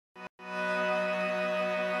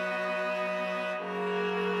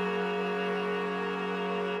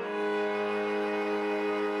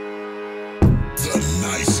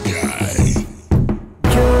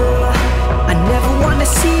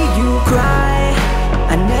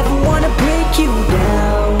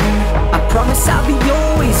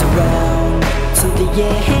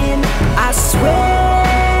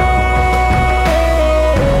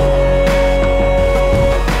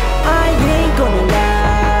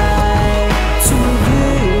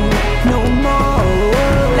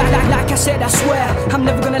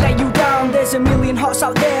hearts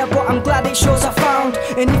out there, but I'm glad it's yours I found.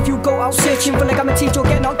 And if you go out searching for like I'm a teacher, you'll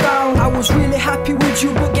get knocked down. I was really happy with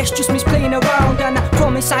you, but guess just me's playing around. And I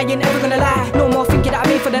promise I ain't ever gonna lie, no more thinking that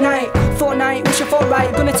I'm in for the night. Fortnight, wish I thought right,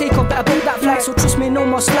 gonna take off, better book that flight. So trust me, no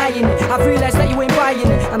more slying. I've realised that you ain't buying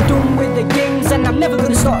it. I'm done with the games and I'm never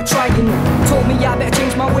gonna start trying. Told me I better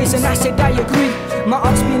change my ways and I said I agree. My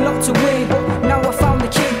heart's been locked away, but now I found the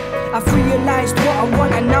key. I've realised what I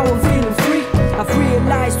want and now I'm feeling free. I've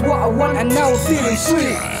realised what I want and now I'm feeling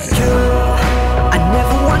free. I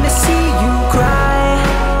never wanna see you cry,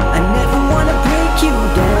 I never wanna break you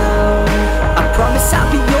down. I promise I'll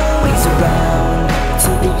be always around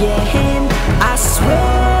till the end, I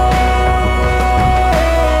swear.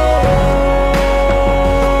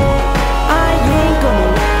 I ain't gonna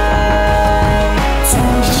lie to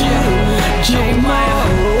you,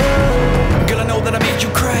 girl, I know that I made you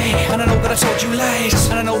cry, and I know that I told you lies,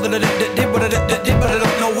 and I know that I did what I did, but I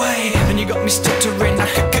don't know why. And you got me stuttering, I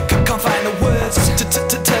can't find the words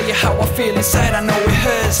to tell you how I feel inside. I know it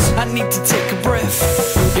hurts, I need to take a breath.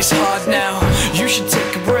 It's hard now, you should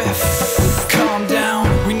take a breath. Calm down,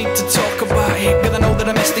 we need to talk about it. Girl, I know that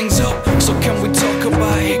I messed things up, so can we talk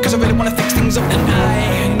about it? Cause I really wanna fix things up. And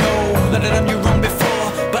I know that I done you wrong before,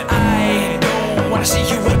 but I don't wanna see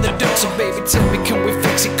you at the door. So baby, tell me, can we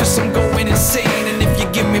fix it? Cause I'm going insane. And if you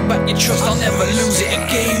give me back your trust, I'll never lose it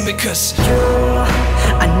again. Because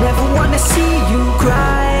I never wanna see you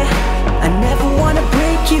cry, I never wanna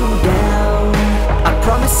break you down. I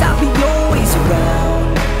promise I'll be always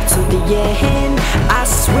around till the end, I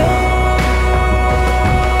swear.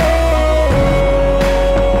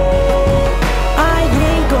 I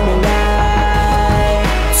ain't gonna lie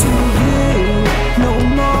to you no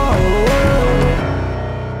more.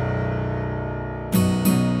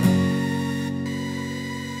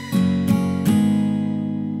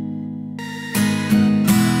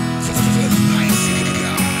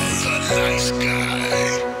 Nice guy.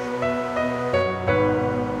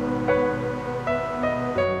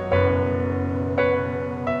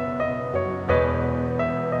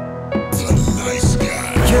 Nice guy.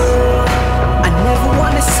 I never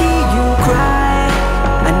wanna see you cry,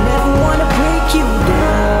 I never wanna break you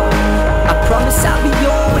down. I promise I'll be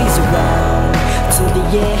always around till the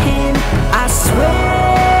end, I swear.